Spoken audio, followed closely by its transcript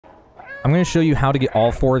I'm going to show you how to get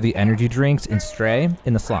all 4 of the energy drinks in Stray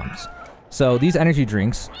in the slums. So these energy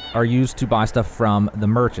drinks are used to buy stuff from the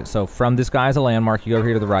merchant. So from this guy as a landmark, you go over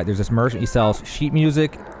here to the right. There's this merchant. He sells sheet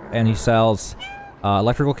music, and he sells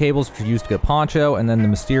electrical cables, which are used to get a poncho, and then the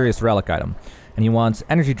mysterious relic item. And he wants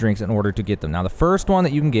energy drinks in order to get them. Now, the first one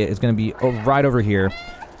that you can get is going to be right over here.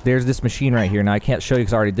 There's this machine right here. Now, I can't show you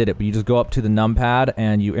because I already did it, but you just go up to the numpad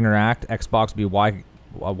and you interact. Xbox would be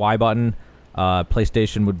a Y button.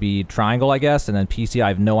 PlayStation would be triangle, I guess, and then PC, I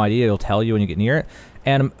have no idea. It'll tell you when you get near it.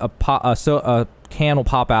 And a can will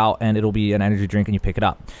pop out, and it'll be an energy drink, and you pick it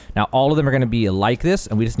up. Now, all of them are going to be like this,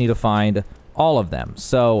 and we just need to find all of them.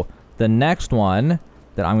 So the next one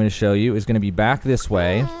that I'm going to show you is going to be back this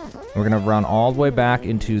way. We're going to run all the way back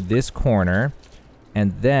into this corner,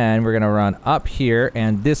 and then we're going to run up here,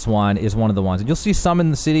 and this one is one of the ones. And you'll see some in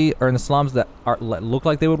the city or in the slums that look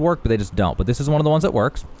like they would work, but they just don't. But this is one of the ones that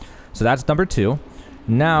works. So that's number 2.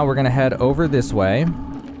 Now we're going to head over this way,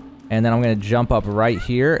 and then I'm going to jump up right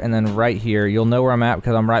here, and then right here. You'll know where I'm at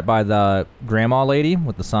because I'm right by the grandma lady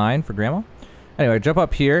with the sign for grandma. Anyway, jump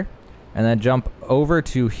up here, and then jump over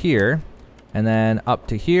to here, and then up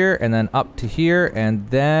to here, and then up to here, and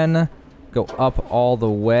then go up all the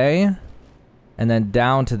way, and then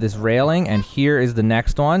down to this railing, and here is the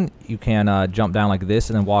next one. You can jump down like this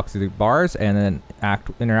and then walk through the bars and then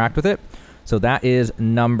interact with it. So that is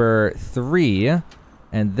number 3.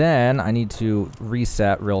 And then I need to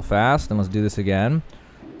reset real fast, and let's do this again.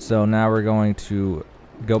 So now we're going to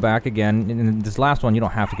go back again. In this last one, you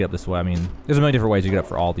don't have to get up this way. I mean, there's a million different ways you get up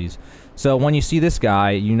for all these. So when you see this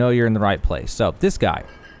guy, you know you're in the right place. So this guy,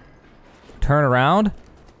 turn around,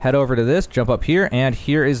 head over to this, jump up here, and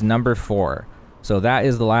here is number 4. So that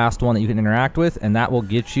is the last one that you can interact with, and that will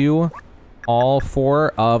get you all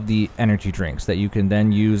 4 of the energy drinks that you can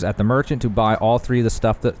then use at the merchant to buy all 3 of the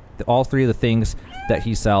stuff all 3 of the things that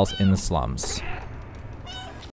he sells in the slums.